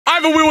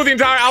have a wheel with the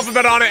entire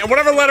alphabet on it, and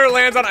whatever letter it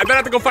lands on, I then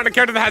have to go find a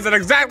character that has that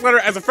exact letter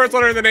as the first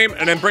letter in the name,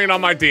 and then bring it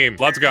on my team.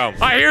 Let's go. All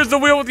right, here's the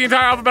wheel with the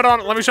entire alphabet on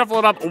it. Let me shuffle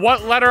it up.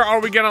 What letter are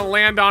we gonna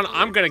land on?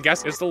 I'm gonna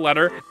guess it's the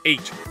letter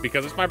H,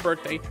 because it's my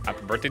birthday.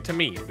 Happy birthday to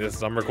me.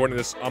 I'm recording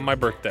this on my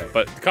birthday.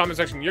 But the comment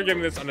section, you're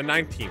getting this on the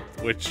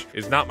 19th, which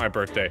is not my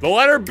birthday. The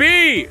letter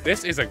B.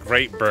 This is a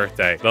great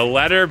birthday. The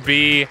letter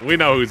B. We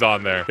know who's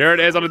on there. There it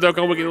is on the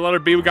Dokkan Wiki. The letter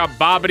B. We got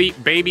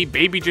Bobbity, Baby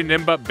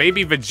Janimba,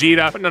 Baby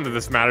Vegeta. But none of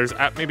this matters.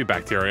 Maybe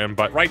Bacterium.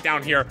 But right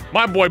down here,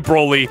 my boy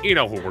Broly. You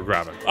know who we're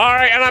grabbing. All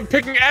right, and I'm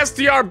picking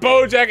STR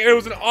Bojack. And it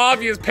was an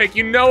obvious pick.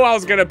 You know I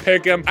was gonna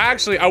pick him.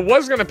 Actually, I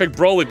was gonna pick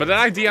Broly, but then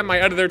I DM'd my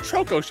editor,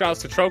 Troco.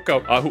 Shouts to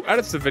Troco, who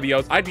edits the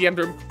videos. I DM'd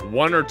him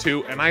 1 or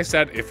 2, and I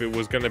said if it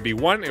was gonna be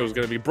 1, it was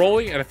gonna be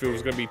Broly, and if it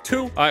was gonna be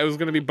 2, it was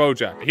gonna be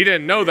Bojack. He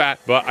didn't know that,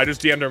 but I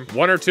just DM'd him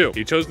 1 or 2.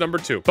 He chose number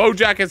 2.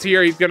 Bojack is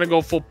here. He's gonna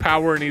go full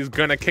power, and he's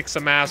gonna kick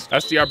some ass.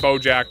 STR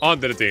Bojack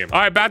onto the team. All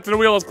right, back to the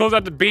wheel. Let's close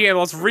out the B, and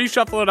let's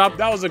reshuffle it up.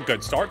 That was a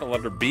good start, the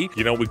letter B.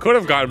 You know, we could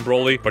have gotten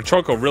Broly, but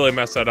Troco really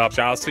messed that up.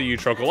 Shout out to you,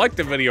 Troco. Like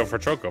the video for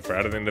Troco for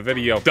editing the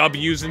video.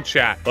 W's in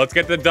chat. Let's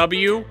get the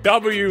W.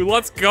 W,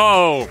 let's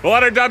go. The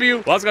letter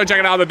W. Let's go check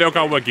it out on the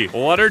Dokkan Wiki.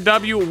 Letter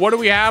W, what do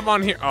we have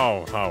on here?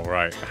 Oh,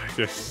 right.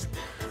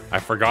 I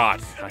forgot.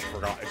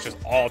 It's just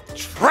all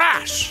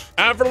trash.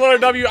 And for the letter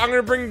W, I'm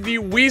gonna bring the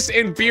Whis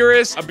and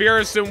Beerus.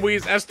 Beerus and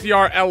Whis,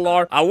 STR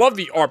LR. I love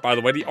the art, by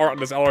the way. The art on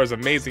this LR is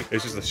amazing.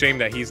 It's just a shame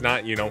that he's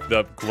not, you know,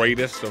 the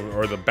greatest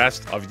or the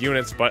best of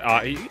units. But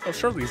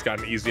surely he's got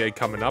an easy A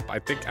coming up. I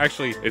think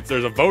actually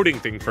there's a voting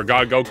thing for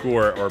God Goku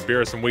or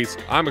Beerus and Whis.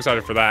 I'm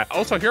excited for that.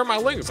 Also, here are my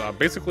links.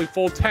 Basically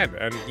full 10.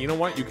 And you know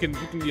what? You can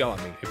yell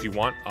at me if you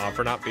want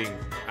for not being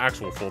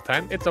actual full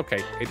 10. It's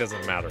okay. It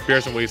doesn't matter.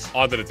 Beerus and Whis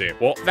onto the team.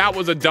 Well, that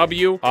was a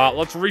W.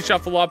 Let's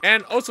reshuffle up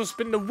and also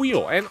spin the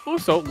wheel and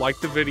also like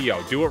the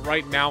video. Do it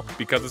right now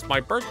because it's my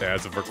birthday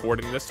as of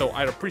recording this, so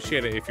I'd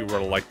appreciate it if you were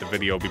to like the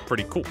video. It'd be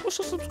pretty cool.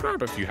 Also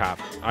subscribe if you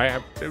haven't.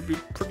 It would be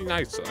pretty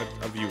nice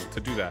of you to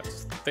do that.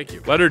 Thank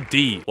you. Letter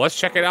D. Let's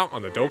check it out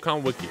on the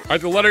Dokkan Wiki. All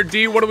right, the letter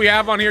D. What do we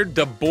have on here?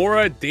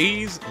 Deborah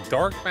D's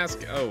Dark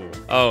Mask.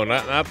 Oh,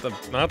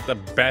 not the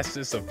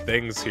bestest of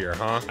things here,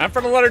 huh? And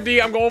for the letter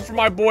D, I'm going for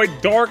my boy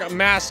Dark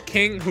Mask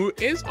King, who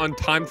is on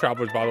Time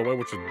Travelers, by the way,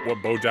 which is what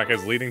Bojack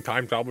is leading.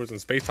 Time Travelers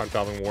and Space Time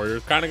Traveling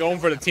Warriors. Kind of going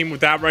for the team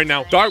with that right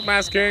now. Dark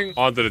Mask King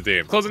onto the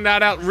team. Closing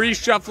that out,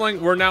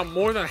 reshuffling. We're now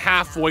more than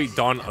halfway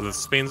done of the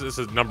spins. This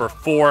is number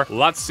 4.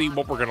 Let's see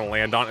what we're gonna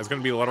land on. It's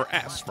gonna be the letter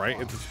S, right?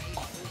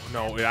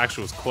 No, it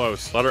actually was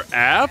close. Letter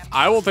F?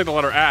 I will take the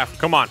letter F.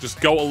 Come on,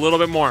 just go a little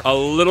bit more. A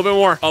little bit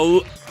more.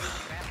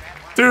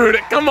 Dude,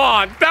 come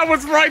on. That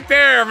was right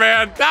there,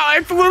 man.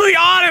 It's literally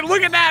on it.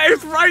 Look at that.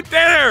 It's right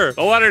there.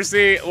 The letter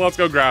C. Let's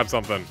go grab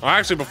something. Well,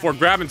 actually, before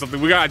grabbing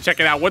something, we gotta check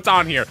it out. What's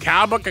on here?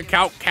 Cowboy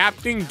Cacao,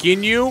 Captain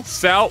Ginyu,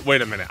 Cell.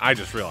 Wait a minute. I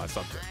just realized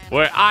something.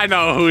 Wait, I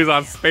know who's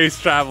on Space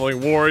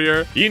Traveling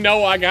Warrior. You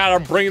know I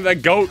gotta bring the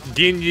GOAT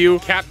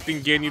Ginyu.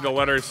 Captain Ginyu, the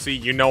letter C.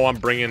 You know I'm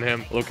bringing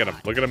him. Look at him.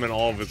 Look at him in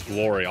all of his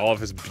glory, all of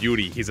his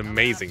beauty. He's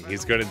amazing.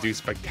 He's gonna do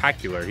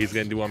spectacular. He's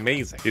gonna do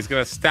amazing. He's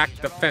gonna stack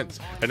defense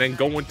and then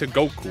go into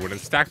Goku and then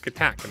stack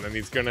attack. And then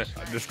he's gonna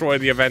destroy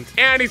the event.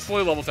 And he's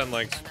fully level 10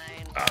 links.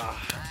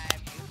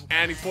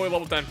 And he's fully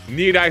level 10.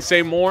 Need I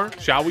say more?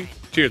 Shall we?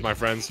 Cheers, my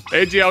friends.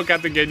 AGL,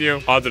 Captain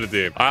Ginyu, onto the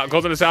team.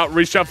 Closing this out,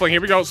 reshuffling.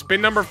 Here we go.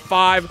 Spin number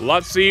 5.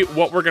 Let's see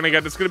what we're gonna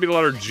get. This is gonna be the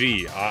letter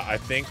G, I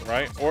think,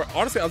 right? Or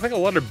honestly, I think a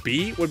letter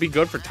B would be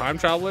good for time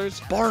travelers.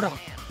 Bardock.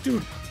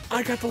 Dude,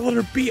 I got the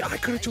letter B. I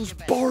could have chose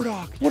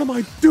Bardock. What am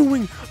I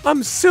doing?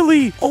 I'm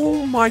silly.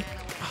 Oh my.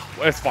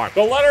 It's fine.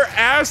 The letter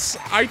S,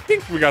 I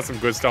think we got some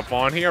good stuff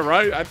on here,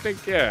 right? I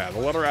think, yeah, the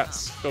letter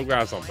S. Go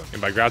grab something.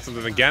 And by grab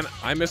something again,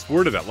 I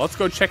misworded it. Let's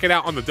go check it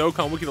out on the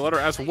Dokkan Wiki. The letter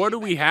S, what do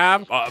we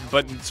have?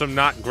 But some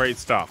not great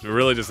stuff. It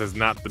really just is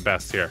not the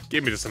best here.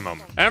 Give me just a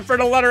moment. And for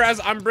the letter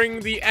S, I'm bringing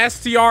the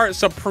STR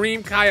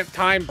Supreme Kai of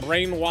Time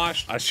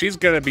Brainwashed. She's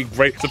gonna be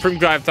great. Supreme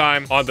Kai of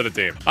Time onto the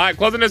team. All right,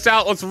 closing this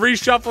out. Let's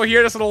reshuffle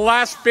here. This is the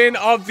last spin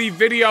of the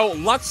video.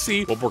 Let's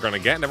see what we're gonna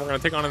get. And then we're gonna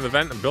take on an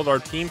event and build our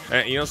team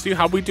and, you know, see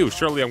how we do.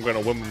 Surely I'm gonna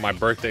win with my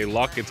birthday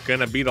luck. It's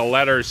gonna be the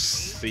letter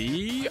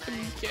C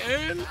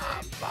again.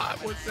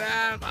 What's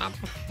that?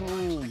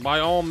 By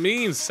all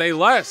means, say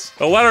less.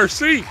 The letter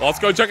C. Let's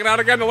go check it out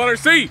again. The letter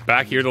C.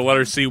 Back here, the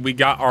letter C. We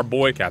got our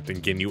boy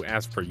Captain Ginyu,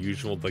 as per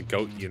usual, the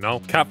GOAT. You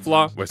know,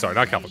 Kefla. Wait, sorry,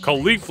 not Kefla.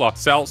 Caulifla.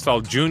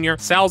 Cell Junior.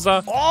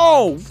 Salza.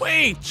 Oh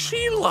wait,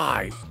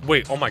 Chilai.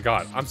 Wait. Oh my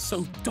God. I'm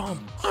so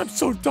dumb. I'm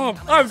so dumb.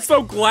 I'm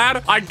so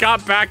glad I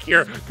got back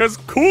here because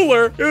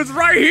Cooler is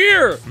right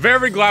here.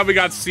 Very glad we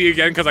got C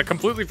again because I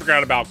completely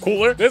forgot about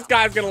Cooler. This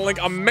guy's gonna link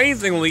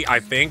amazingly, I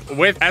think,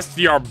 with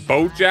STR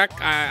Bojack.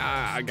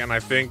 Again, I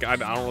think I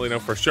don't really know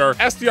for sure.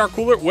 STR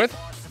Cooler with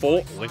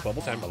full link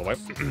level 10, by the way.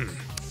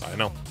 I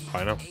know.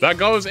 That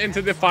goes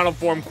into the final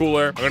form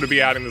cooler. I'm going to be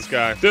adding this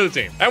guy to the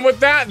team. And with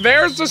that,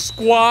 there's the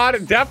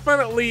squad.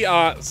 Definitely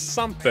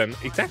something.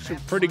 It's actually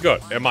pretty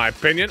good, in my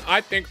opinion.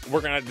 I think we're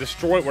going to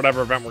destroy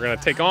whatever event we're going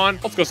to take on.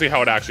 Let's go see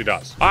how it actually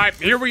does. All right,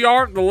 here we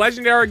are. The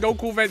Legendary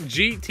Goku event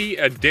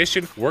GT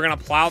edition. We're going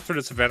to plow through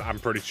this event, I'm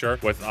pretty sure,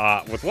 with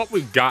what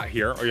we've got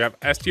here. Or you have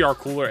STR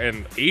cooler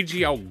and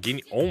AGL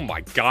Guinea. Oh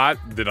my God,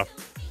 the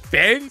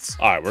defense.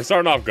 All right, we're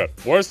starting off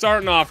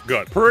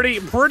good.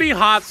 Pretty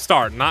hot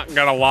start, not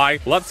gonna lie.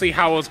 Let's see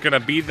how it's gonna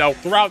be though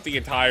throughout the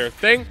entire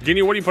thing.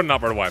 Guinea, what are you putting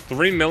up right away?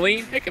 3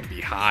 milli? It could be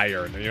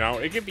higher, you know?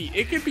 It could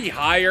be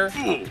higher.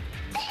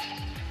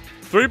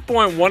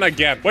 3.1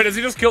 again. Wait, does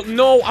he just kill?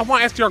 No, I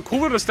want STR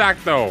cooler to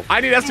stack though. I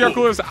need STR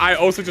cooler. I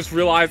also just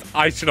realized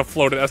I should have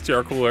floated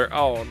STR cooler.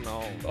 Oh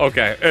no.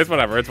 Okay, it's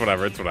whatever.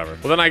 Well,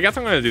 then I guess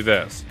I'm gonna do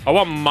this. I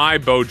want my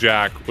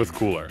Bojack with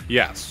cooler.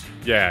 Yes.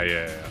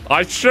 Yeah.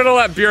 I should have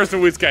let Beerus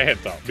and Whis get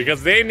hit though,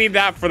 because they need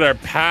that for their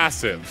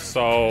passive.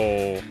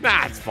 So,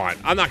 nah, it's fine.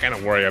 I'm not gonna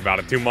worry about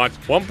it too much.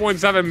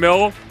 1.7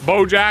 mil,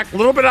 Bojack. A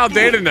little bit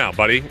outdated now,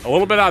 buddy. A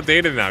little bit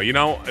outdated now. You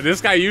know, this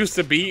guy used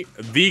to be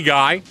the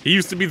guy. He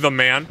used to be the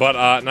man, but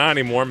not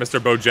anymore. Mr.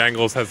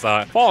 Bojangles has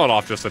fallen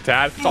off just a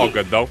tad. It's all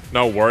good though.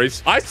 No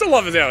worries. I still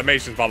love his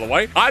animations, by the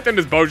way. I think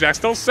this Bojack's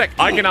still sick.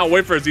 I cannot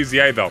wait for his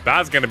EZA though.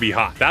 That's gonna be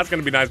hot. That's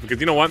gonna be nice because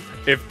you know what?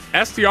 If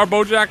STR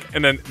Bojack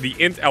and then the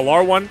Int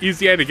LR one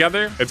EZA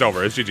together, it's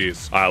over. It's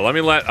GG's. All right, let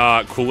me let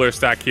Cooler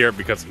stack here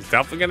because he's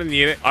definitely gonna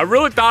need it. I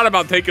really thought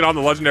about taking on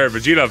the Legendary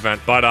Vegeta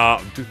event, but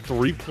dude,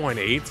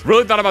 3.8.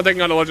 Really thought about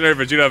taking on the Legendary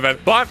Vegeta event,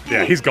 but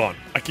yeah, he's gone.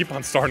 I keep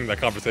on starting that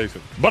conversation,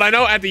 but I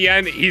know at the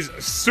end he's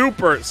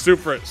super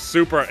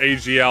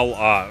AGL.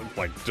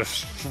 Like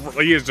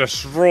he is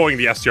destroying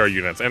the STR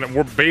units, and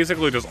we're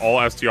basically just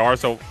all STR.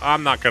 So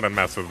I'm not gonna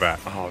mess with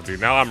that. Oh, dude,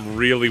 now I'm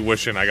really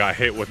wishing I got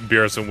hit with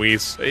Beerus and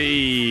Whis.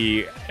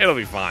 Hey, it'll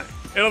be fine.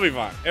 It'll be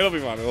fine. Oh,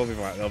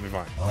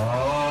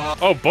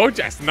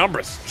 Bojack's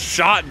numbers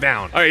shot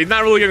down. All right, he's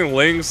not really getting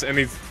links, and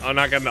he's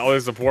not getting other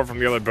support from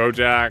the other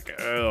Bojack.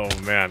 Oh,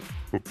 man.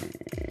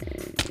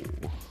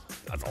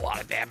 That's a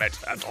lot of damage.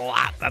 That's a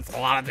lot of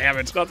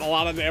damage.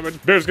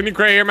 Beerus, can you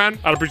crit here, man?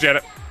 I'd appreciate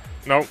it.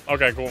 No.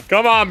 Okay, cool.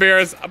 Come on,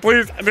 Beerus.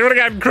 Please, do it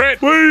again. Crit,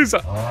 please.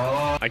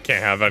 I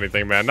can't have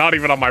anything, man. Not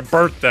even on my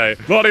birthday.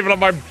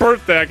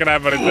 I can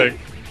have anything.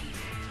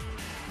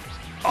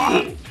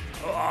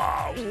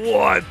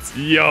 What?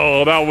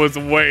 Yo, that was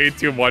way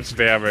too much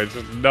damage.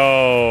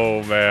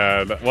 No,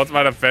 man. What's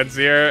my defense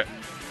here?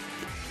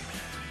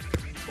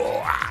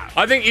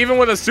 I think even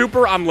with a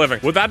super, I'm living.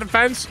 With that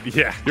defense,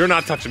 yeah, you're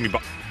not touching me.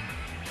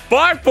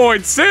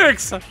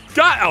 5.6?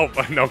 God,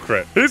 oh, no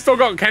crit. He's still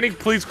going. Can he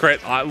please crit?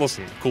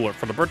 Listen, Cooler,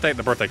 for the birthday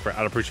crit.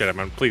 I'd appreciate it,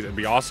 man. Please, it'd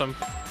be awesome.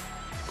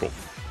 Cool.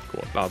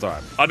 No, it's all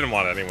right. I didn't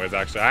want it anyways,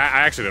 actually.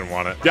 I actually didn't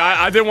want it. Yeah,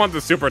 I did want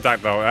the super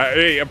attack, though.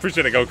 Hey,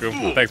 appreciate it,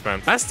 Goku. Thanks,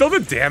 man. That's still the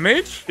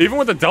damage? Even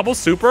with the double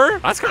super?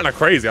 That's kind of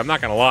crazy. I'm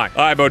not going to lie. All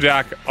right,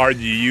 Bojack. Are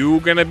you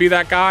going to be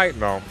that guy?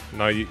 No,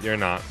 you're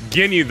not.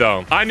 Ginyu,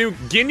 though. I knew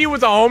Ginyu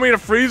was a homie to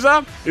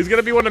Frieza. He's going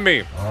to be one of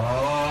me.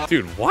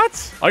 Dude,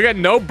 what? I got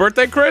no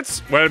birthday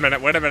crits? Wait a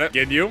minute.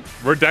 Ginyu.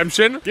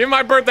 Redemption. Give me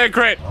my birthday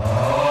crit.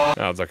 No,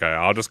 it's okay.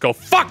 I'll just go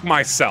fuck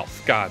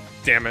myself. God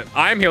damn it.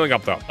 I am healing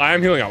up, though.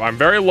 I'm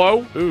very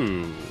low.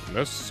 Ooh,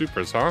 no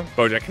supers, huh?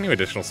 Bojack, can you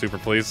additional super,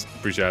 please?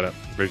 Appreciate it.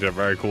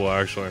 Very cool,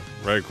 actually.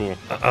 Very cool.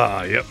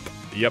 Yep.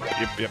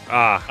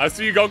 I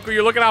see you, Goku.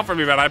 You're looking out for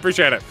me, man. I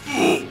appreciate it.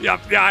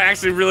 Yep. Yeah, I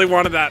actually really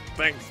wanted that.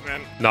 Thanks,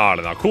 man. No.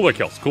 Cooler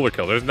kills.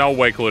 There's no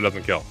way Cooler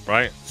doesn't kill,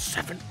 right?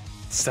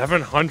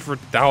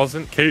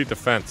 700,000 K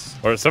defense.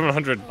 Or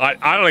 700.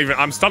 I don't even.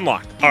 I'm stun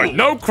locked. All right,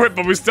 no crit,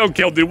 but we still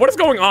killed, dude. What is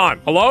going on?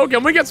 Hello?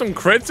 Can we get some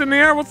crits in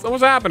here? What's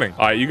happening?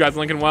 All right, you guys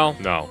linking well?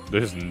 No,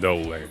 there's no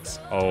links.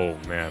 Oh,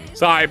 man.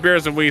 Sorry,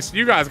 Beerus and Whis.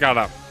 You guys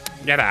gotta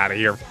get out of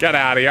here.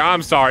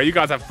 I'm sorry. You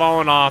guys have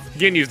fallen off.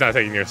 Ginyu's not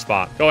taking your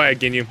spot. Go ahead,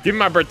 Ginyu. Give me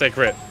my birthday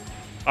crit.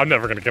 I'm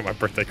never gonna get my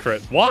birthday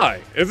crit. Why?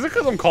 Is it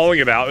because I'm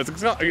calling it out? Is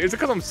it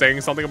because I'm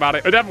saying something about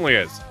it? It definitely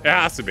is. It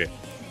has to be.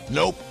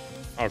 Nope.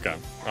 Okay.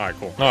 All right,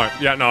 cool. All right.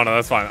 Yeah, no,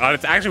 that's fine. I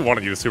actually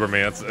wanted you to super me.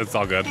 It's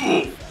all good.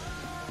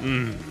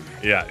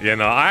 Yeah,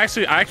 no, I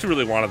actually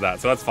really wanted that,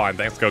 so that's fine.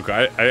 Thanks, Goku.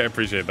 I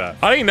appreciate that.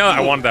 How do you know that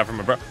I wanted that from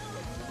my bro?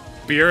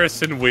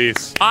 Beerus and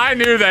Whis. I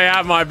knew they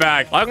had my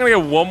back. I'm gonna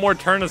get one more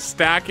turn of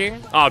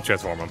stacking. I'll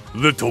transform him.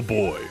 Little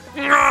boy.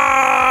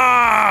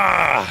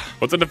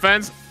 What's the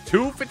defense?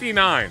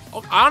 259.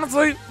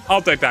 Honestly,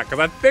 I'll take that because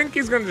I think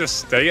he's gonna just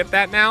stay at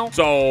that now.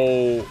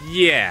 So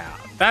yeah.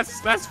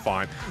 That's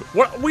fine.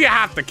 We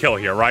have to kill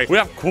here, right? We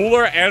have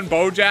Cooler and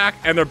Bojack,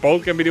 and they're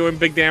both gonna be doing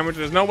big damage.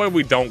 There's no way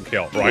we don't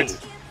kill, right?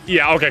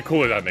 Yeah, okay,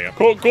 Cooler's doing it.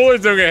 Cooler's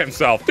doing it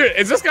himself. Dude,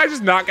 is this guy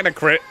just not gonna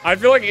crit? I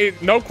feel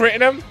like no crit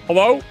in him.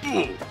 Hello?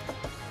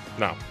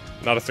 No,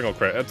 not a single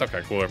crit. It's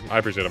okay, Cooler. I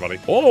appreciate it, buddy.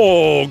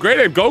 Oh,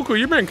 great Ape Goku,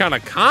 you've been kind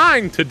of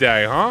kind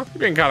today, huh? You've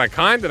been kind of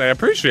kind today. I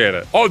appreciate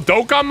it. Oh,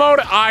 Dokkan mode?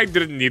 I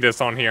didn't need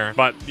this on here,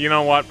 but you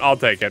know what? I'll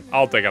take it.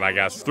 I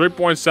guess.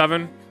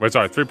 3.7. Wait,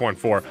 sorry,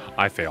 3.4.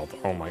 I failed.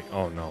 Oh my,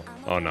 oh no.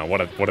 Oh no,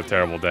 what a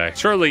terrible day.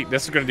 Surely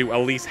this is gonna do at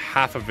least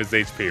half of his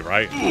HP,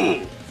 right?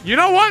 You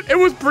know what? It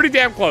was pretty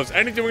damn close.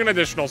 And he's doing an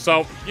additional,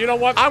 so you know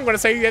what? I'm gonna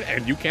say it,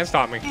 and you can't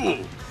stop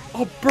me.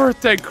 A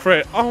birthday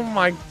crit. Oh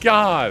my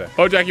god.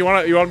 Bojack, you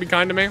wanna be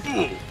kind to me?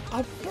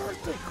 A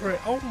birthday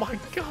crit. Oh my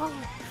god.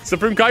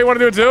 Supreme Kai, you wanna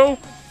do it too?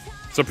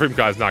 Supreme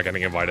Kai's not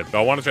getting invited, but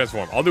I want to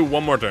transform. I'll do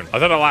one more turn. I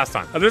said it last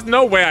time. There's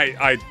no way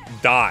I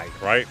die,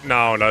 right?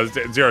 No,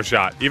 zero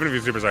shot. Even if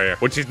he's Super Saiyan,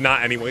 which he's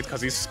not anyways, because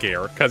he's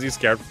scared.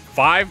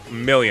 5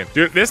 million.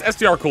 Dude, this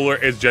SDR cooler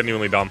is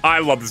genuinely dumb.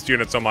 I love this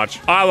unit so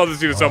much.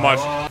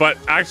 But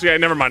actually,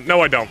 never mind. No,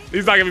 I don't.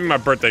 He's not giving me my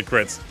birthday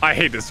crits. I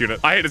hate this unit.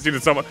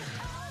 So much.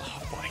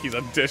 Oh, boy, he's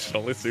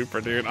additionally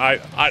super, dude.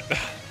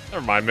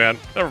 Never mind, man.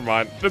 Never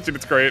mind. This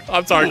unit's great.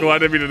 I'm sorry, Cooler. I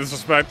didn't mean to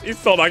disrespect. He's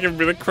still not giving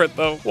me the crit,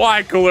 though.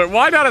 Why, Cooler?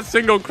 Why not a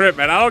single crit,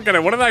 man? I don't get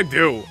it. What did I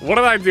do?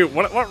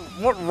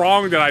 What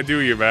wrong did I do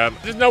you, man?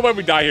 There's no way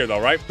we die here,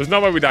 though, right? There's no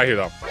way we die here,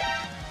 though.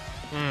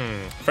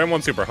 Frame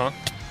 1 super, huh?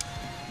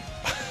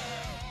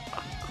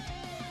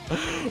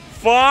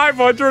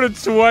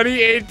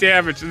 528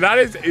 damage. That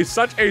is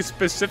such a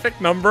specific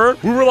number.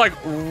 We were like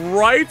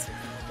right...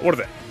 What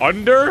is it?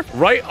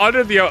 Right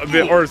under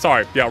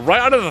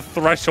right under the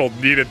threshold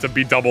needed to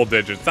be double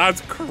digits. That's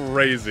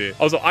crazy.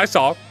 Also, I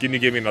saw Ginyu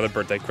gave me another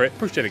birthday crit.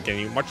 Appreciate it,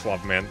 Ginyu. Much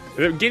love, man.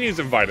 Ginyu's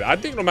invited. I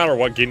think no matter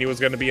what, Ginyu is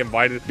going to be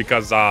invited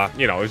because,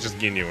 you know, it's just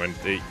Ginyu and,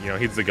 you know,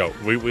 he's the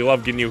GOAT. We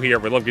love Ginyu here.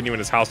 We love Ginyu in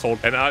his household.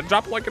 And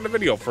drop a like in the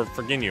video for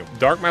Ginyu.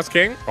 Dark Mask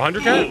King,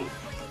 100k.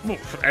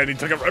 And he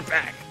took it right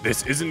back.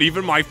 This isn't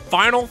even my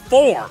final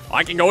form.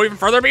 I can go even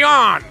further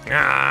beyond.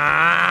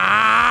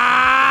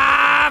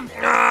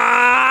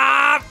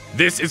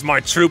 This is my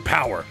true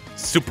power.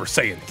 Super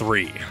Saiyan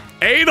 3.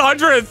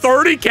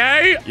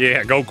 830k?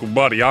 Yeah, Goku,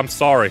 buddy, I'm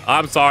sorry.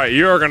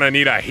 You're gonna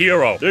need a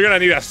hero. You're gonna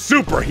need a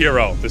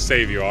superhero to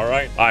save you, all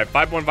right? All right,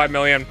 5.5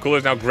 million.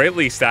 Cooler's now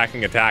greatly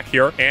stacking attack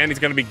here, and he's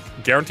gonna be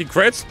guaranteed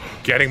crits.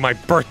 Getting my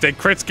birthday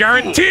crits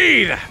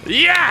guaranteed.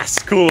 Yes,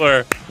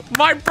 Cooler.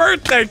 My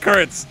birthday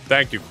crits.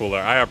 Thank you, Cooler.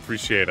 I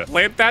appreciate it.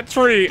 Plant that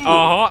tree.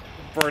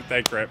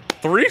 Birthday crit.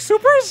 3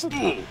 supers?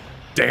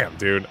 Damn,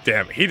 dude.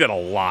 Damn, he did a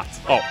lot.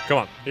 Oh, come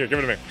on. Here, give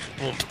it to me.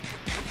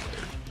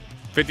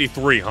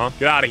 53, huh?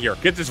 Get out of here.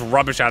 Get this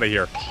rubbish out of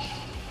here.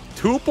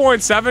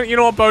 2.7? You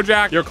know what,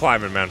 Bojack? You're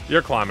climbing, man.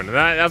 You're climbing. And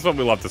that's what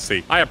we love to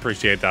see. I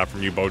appreciate that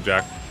from you,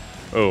 Bojack.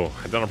 Oh,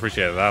 I don't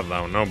appreciate that,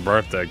 though. No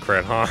birthday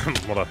crit, huh?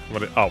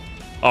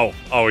 Oh,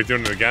 he's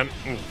doing it again?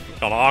 Kind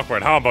of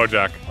awkward, huh,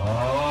 Bojack?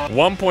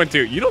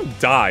 1.2. You don't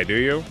die, do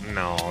you?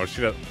 No,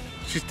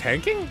 she's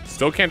tanking?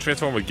 Still can't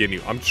transform with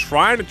Ginyu. I'm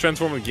trying to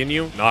transform with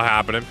Ginyu. Not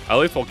happening. At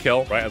least we'll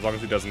kill, right? As long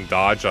as he doesn't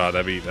dodge,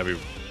 that'd be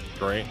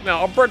great.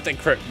 Now, a birthday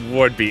crit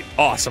would be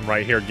awesome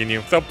right here,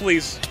 Ginyu. So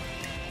please.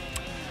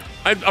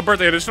 A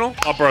birthday additional?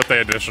 A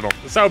birthday additional.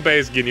 So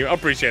base, Ginyu.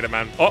 Appreciate it,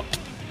 man. Oh,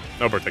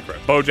 no birthday crit.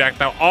 Bojack,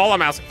 now all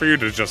I'm asking for you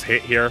to just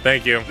hit here.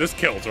 Thank you. This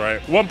kills, right?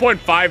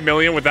 1.5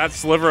 million with that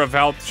sliver of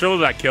health.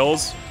 Surely that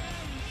kills.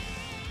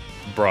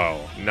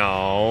 Bro,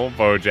 no,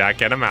 Bojack,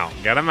 get him out.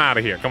 Get him out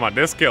of here. Come on,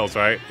 this kills,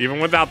 right? Even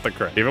without the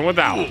crit. Even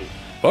without.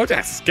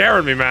 Bojack's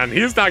scaring me, man.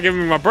 He's not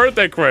giving me my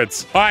birthday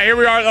crits. All right, here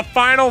we are, the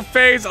final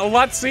phase.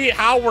 Let's see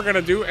how we're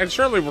gonna do. And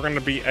surely we're gonna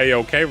be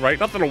A-okay, right?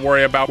 Nothing to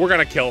worry about. We're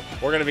gonna kill.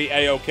 We're gonna be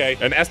A-okay.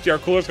 And SDR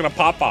Cooler's gonna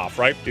pop off,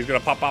 right? He's gonna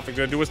pop off. He's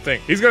gonna do his thing.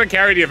 He's gonna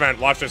carry the event.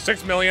 Watch this.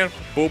 6 million.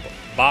 Boop.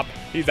 Bop.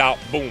 He's out.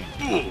 Boom.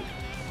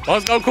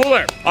 Let's go,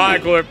 Cooler. All right,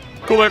 Cooler.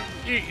 Cooler,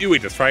 you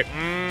eat this, right?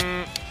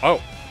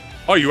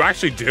 Oh, you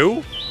actually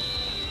do?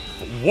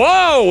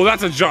 Whoa,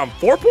 that's a jump.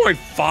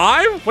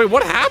 4.5? Wait,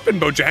 what happened,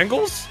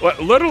 Bojangles?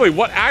 Literally,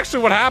 what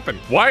happened?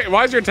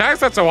 Why is your attack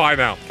stat so high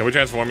now? Can we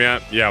transform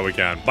yet? Yeah, we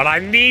can. But I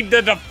need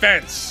the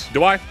defense.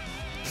 Do I?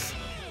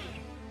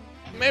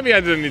 Maybe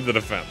I didn't need the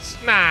defense.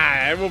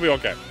 Nah, we'll be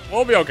okay.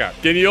 We'll be okay.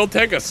 You'll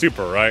take a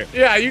super, right?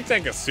 Yeah, you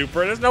take a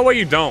super. There's no way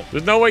you don't.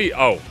 There's no way you...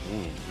 Oh, ooh,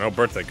 no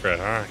birthday crit,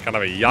 huh? Kind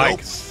of a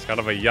yikes. Nope. Kind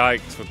of a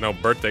yikes with no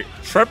birthday...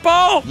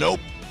 Triple?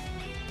 Nope.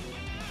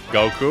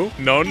 Goku?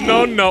 No.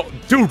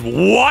 Dude,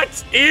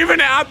 what?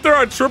 Even after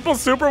a triple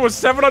super with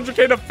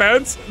 700k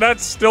defense, that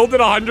still did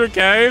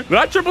 100k? Did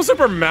that triple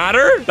super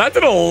matter? That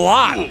did a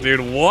lot, dude.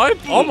 What?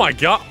 Oh my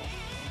god.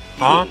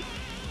 Huh?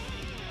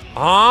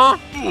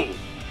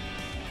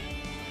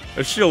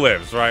 She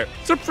lives, right?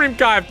 Supreme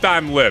Kai of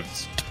Time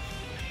lives.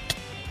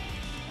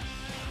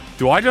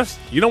 Do I just...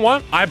 You know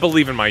what? I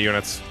believe in my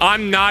units.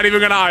 I'm not even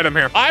gonna item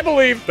here. I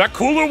believe that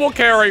Cooler will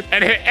carry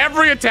and hit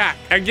every attack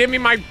and give me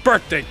my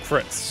birthday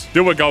crits.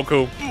 Do it,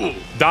 Goku.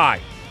 Die.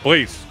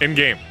 Please. In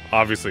game.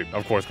 Obviously.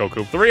 Of course,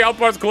 Goku. 3 health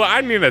bars, Cooler.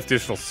 I need an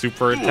additional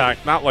super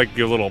attack. Not like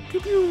your little pew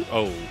pew.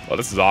 Oh,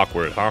 this is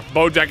awkward, huh?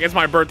 Bojack, it's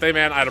my birthday,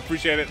 man. I'd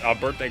appreciate it.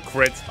 Birthday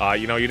crits.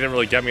 You know, you didn't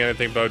really get me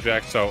anything,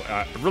 Bojack. So,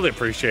 I really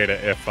appreciate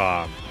it if,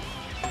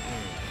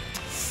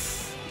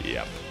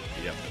 Yep.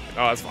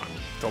 Oh, that's fine.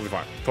 Totally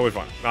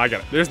fine. No, I get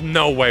it. There's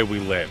no way we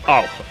live.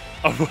 Well.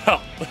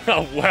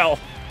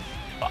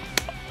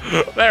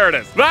 There it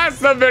is. That's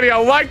the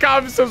video. Like,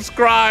 comment,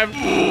 subscribe.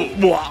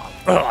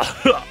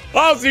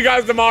 I'll see you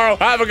guys tomorrow.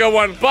 Have a good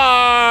one.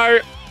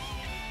 Bye.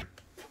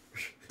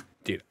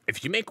 Dude,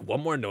 if you make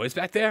one more noise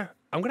back there,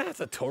 I'm gonna have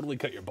to totally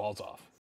cut your balls off.